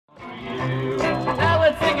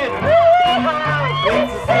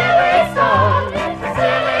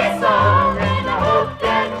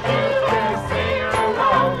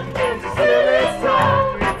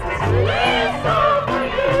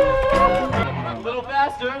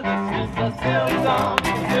faster. This is a silly song,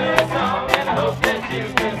 and I hope that you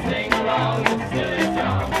can sing along. It's silly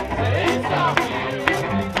song, you.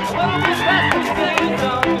 A little bit faster, silly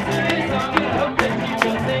song, and I hope that you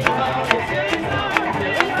can sing along. It's silly song,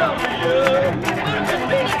 for you. A little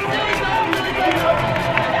bit silly song, silly song, and I hope that you can sing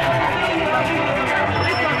along. Silly song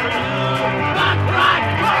for you. Rock, rock,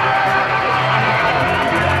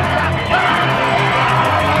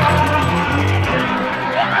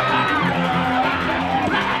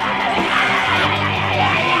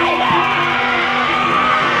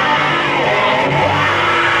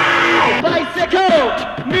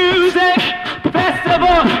 Bicycle Music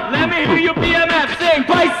Festival. Let me hear you BMF sing.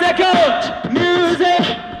 Bicycle Music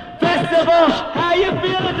Festival. How you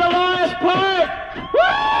feeling, Dolores Park? Woo!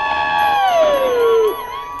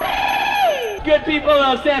 Good people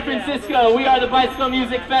of San Francisco, we are the Bicycle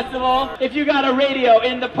Music Festival. If you got a radio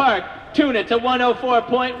in the park, tune it to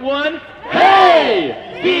 104.1. Hey!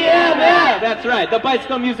 BMF! That's right, the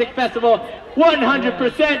Bicycle Music Festival,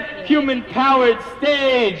 100% human-powered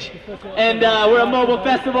stage. And we're a mobile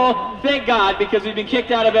festival, thank God, because we've been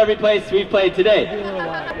kicked out of every place we've played today.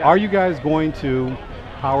 Are you guys going to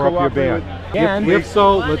power up your band? And if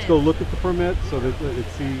so, let's go look at the permit so that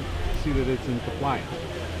see that it's in compliance.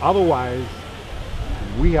 Otherwise,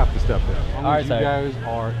 we have to step in. As long as you guys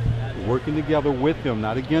are working together with him,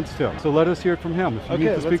 not against him. So let us hear it from him. If you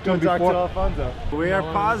need to speak to him before. To Alfonso. We are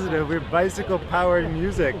positive. We're bicycle-powered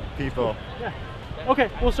music people. Yeah. Okay.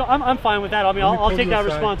 Well, so I'm fine with that. I mean, I'll take that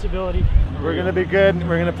responsibility. We're gonna be good.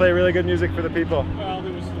 We're gonna play really good music for the people.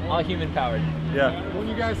 All human-powered. Yeah. When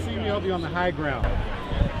you guys see me, I'll be on the high ground.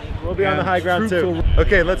 We'll be on the high ground too.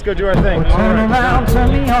 Okay, let's go do our thing. Turn around,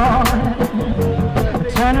 turn me on.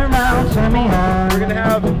 Turn around, turn me on. We're gonna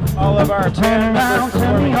have all of our turn around,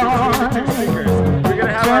 turn me on. We're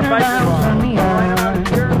gonna have our bicycle.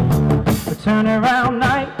 Turn around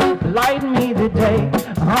night, light me the day.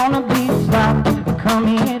 On a beat stop, come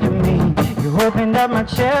here to me. You opened up my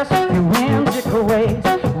chest, your whimsical ways.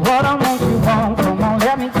 What I want you want, come on,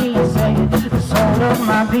 let me hear you say it. The soul of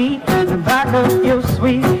my beat, the back of your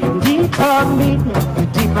sweet. Deep on me,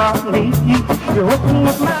 deep on me. You open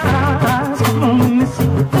up my eyes, come on, let me see.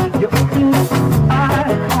 You open up my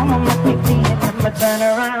eyes, come on, let me see it. Turn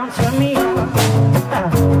around, turn me on.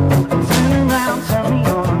 Turn around, turn me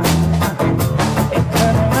on.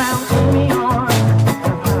 Turn around, turn me on.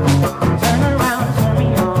 Turn around, turn me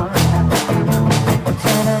on.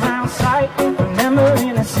 Turn around, sight, remember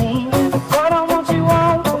in a scene. What I want you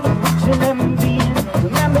on, you let me be in.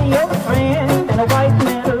 Remember your friend in a white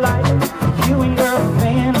metal light. You and your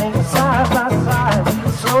friend lay side by side.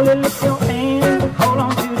 Slowly lift your hand, hold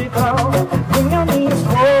on to the call. Bring your knees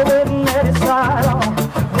forward and let it slide on.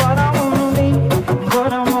 What I wanna be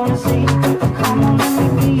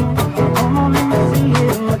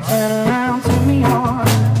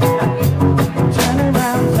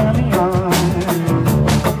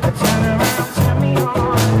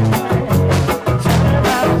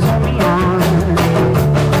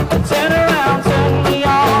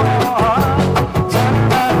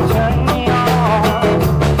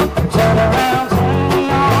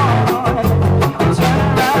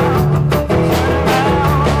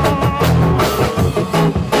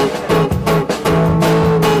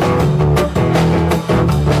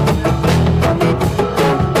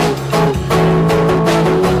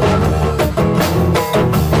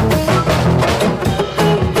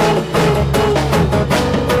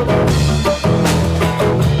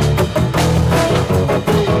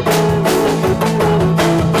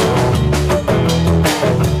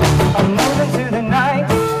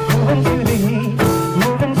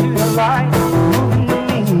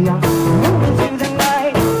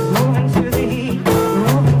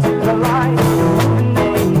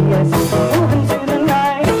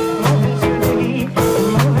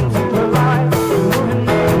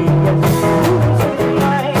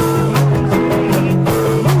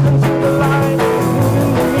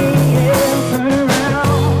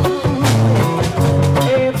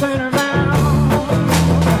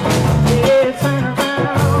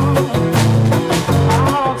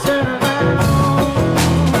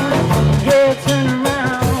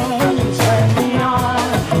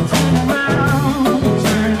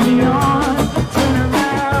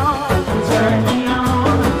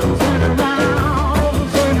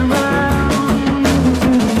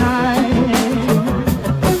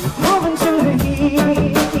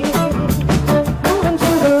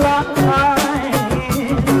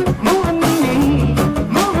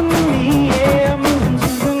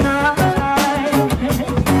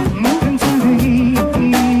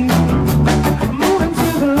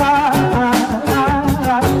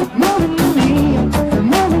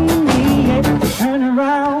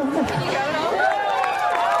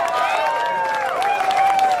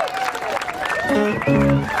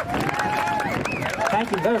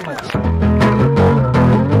Thank you very much.